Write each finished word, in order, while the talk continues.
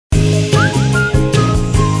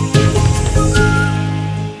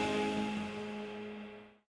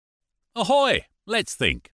Ahoy! Let's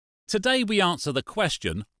think. Today we answer the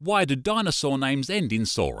question, why do dinosaur names end in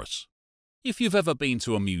Saurus? If you've ever been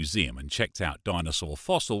to a museum and checked out dinosaur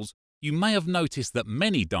fossils, you may have noticed that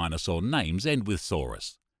many dinosaur names end with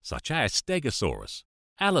Saurus, such as Stegosaurus,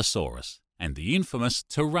 Allosaurus, and the infamous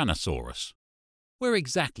Tyrannosaurus. Where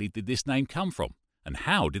exactly did this name come from, and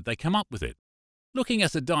how did they come up with it? Looking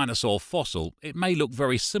at a dinosaur fossil, it may look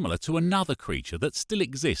very similar to another creature that still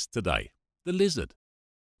exists today, the lizard.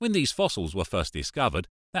 When these fossils were first discovered,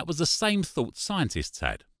 that was the same thought scientists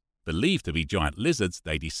had. Believed to be giant lizards,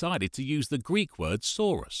 they decided to use the Greek word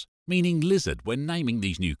saurus, meaning lizard, when naming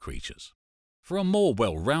these new creatures. For a more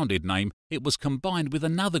well-rounded name, it was combined with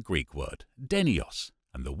another Greek word, denios,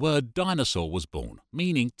 and the word dinosaur was born,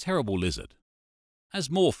 meaning terrible lizard. As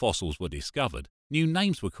more fossils were discovered, new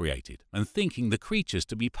names were created, and thinking the creatures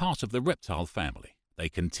to be part of the reptile family, they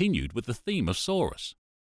continued with the theme of Saurus.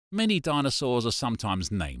 Many dinosaurs are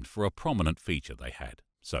sometimes named for a prominent feature they had.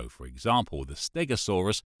 So, for example, the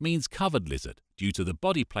Stegosaurus means covered lizard due to the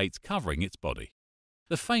body plates covering its body.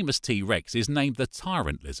 The famous T-Rex is named the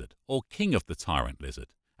tyrant lizard, or king of the tyrant lizard,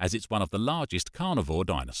 as it's one of the largest carnivore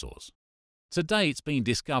dinosaurs. Today it's been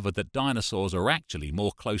discovered that dinosaurs are actually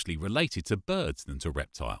more closely related to birds than to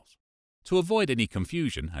reptiles. To avoid any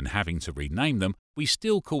confusion and having to rename them, we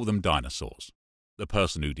still call them dinosaurs. The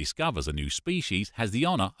person who discovers a new species has the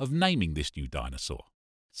honour of naming this new dinosaur.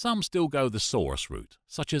 Some still go the Saurus route,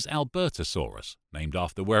 such as Albertosaurus, named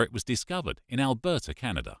after where it was discovered, in Alberta,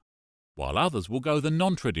 Canada, while others will go the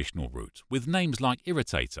non-traditional route with names like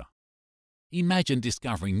Irritator. Imagine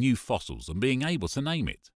discovering new fossils and being able to name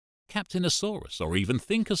it. Captainosaurus or even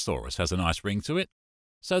Thinkosaurus has a nice ring to it.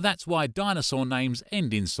 So that's why dinosaur names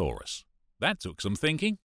end in Saurus. That took some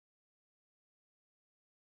thinking.